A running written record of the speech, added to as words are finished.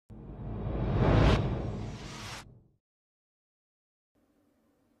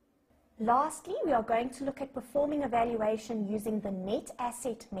Lastly, we are going to look at performing a valuation using the net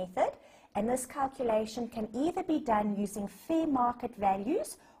asset method, and this calculation can either be done using fair market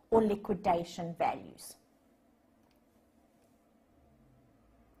values or liquidation values.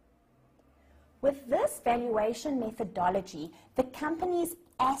 With this valuation methodology, the company's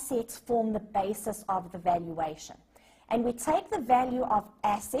assets form the basis of the valuation. And we take the value of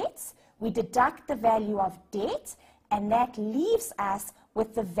assets, we deduct the value of debt, and that leaves us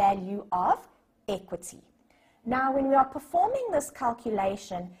with the value of equity. Now, when we are performing this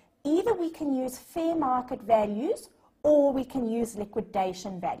calculation, either we can use fair market values or we can use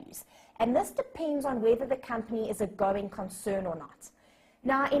liquidation values. And this depends on whether the company is a going concern or not.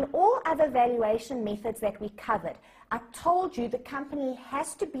 Now, in all other valuation methods that we covered, I told you the company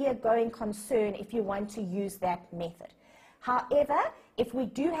has to be a going concern if you want to use that method. However, if we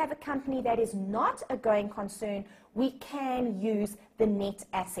do have a company that is not a going concern, we can use the net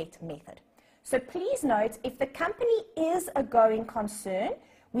asset method. So please note, if the company is a going concern,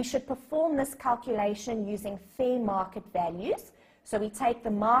 we should perform this calculation using fair market values. So we take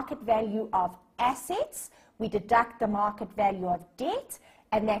the market value of assets, we deduct the market value of debt,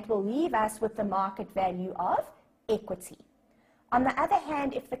 and that will leave us with the market value of equity. On the other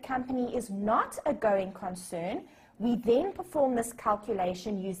hand, if the company is not a going concern, we then perform this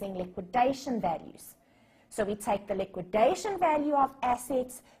calculation using liquidation values. So we take the liquidation value of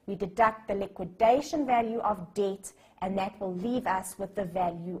assets, we deduct the liquidation value of debt, and that will leave us with the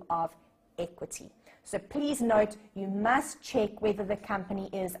value of equity. So please note, you must check whether the company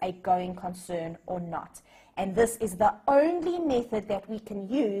is a going concern or not. And this is the only method that we can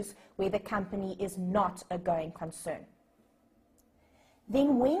use where the company is not a going concern.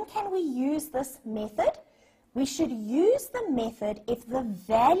 Then when can we use this method? We should use the method if the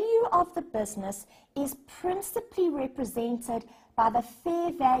value of the business is principally represented by the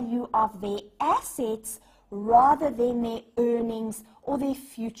fair value of their assets rather than their earnings or their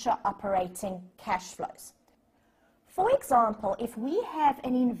future operating cash flows. For example, if we have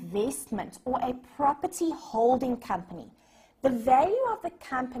an investment or a property holding company, the value of the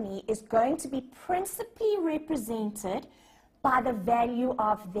company is going to be principally represented by the value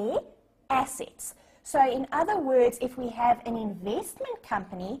of their assets. So in other words, if we have an investment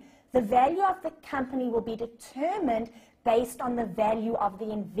company, the value of the company will be determined based on the value of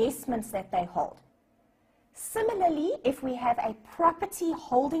the investments that they hold. Similarly, if we have a property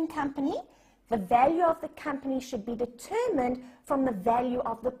holding company, the value of the company should be determined from the value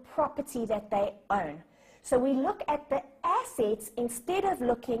of the property that they own. So we look at the assets instead of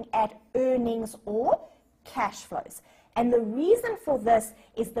looking at earnings or cash flows. And the reason for this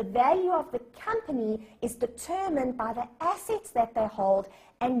is the value of the company is determined by the assets that they hold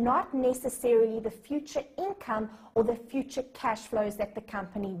and not necessarily the future income or the future cash flows that the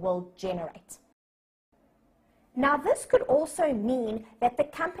company will generate. Now, this could also mean that the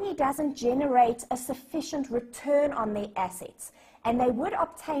company doesn't generate a sufficient return on their assets, and they would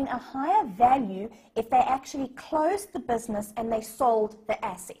obtain a higher value if they actually closed the business and they sold the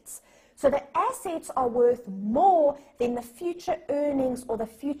assets. So the assets are worth more than the future earnings or the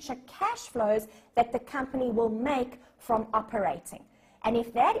future cash flows that the company will make from operating. And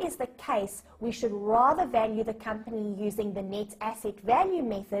if that is the case, we should rather value the company using the net asset value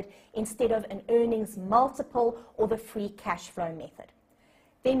method instead of an earnings multiple or the free cash flow method.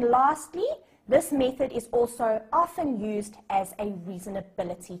 Then lastly, this method is also often used as a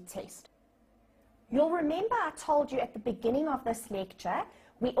reasonability test. You'll remember I told you at the beginning of this lecture,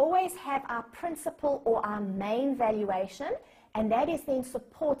 we always have our principal or our main valuation, and that is then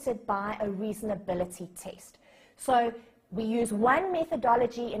supported by a reasonability test. So we use one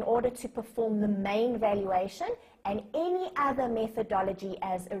methodology in order to perform the main valuation and any other methodology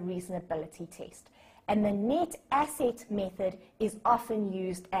as a reasonability test. And the net asset method is often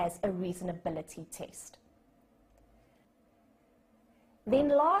used as a reasonability test. Then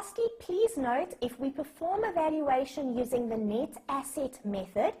lastly, please note, if we perform a valuation using the net asset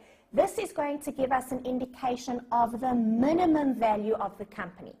method, this is going to give us an indication of the minimum value of the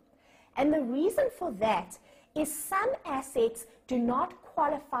company. And the reason for that is some assets do not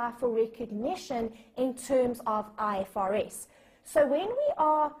qualify for recognition in terms of IFRS. So when we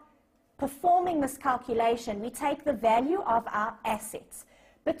are performing this calculation, we take the value of our assets.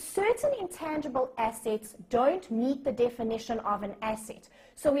 But certain intangible assets don't meet the definition of an asset.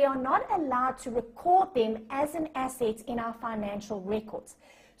 So we are not allowed to record them as an asset in our financial records.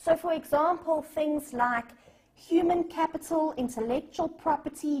 So for example, things like human capital, intellectual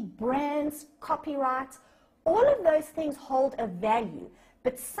property, brands, copyright, all of those things hold a value,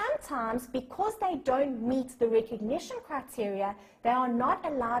 But sometimes, because they don't meet the recognition criteria, they are not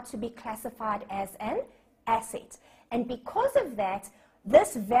allowed to be classified as an asset. And because of that,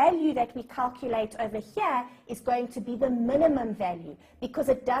 this value that we calculate over here is going to be the minimum value because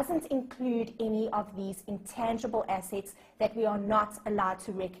it doesn't include any of these intangible assets that we are not allowed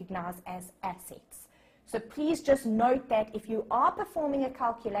to recognize as assets. So please just note that if you are performing a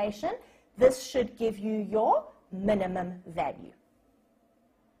calculation, this should give you your minimum value.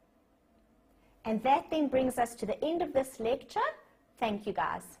 And that then brings us to the end of this lecture. Thank you,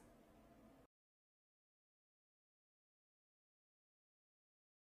 guys.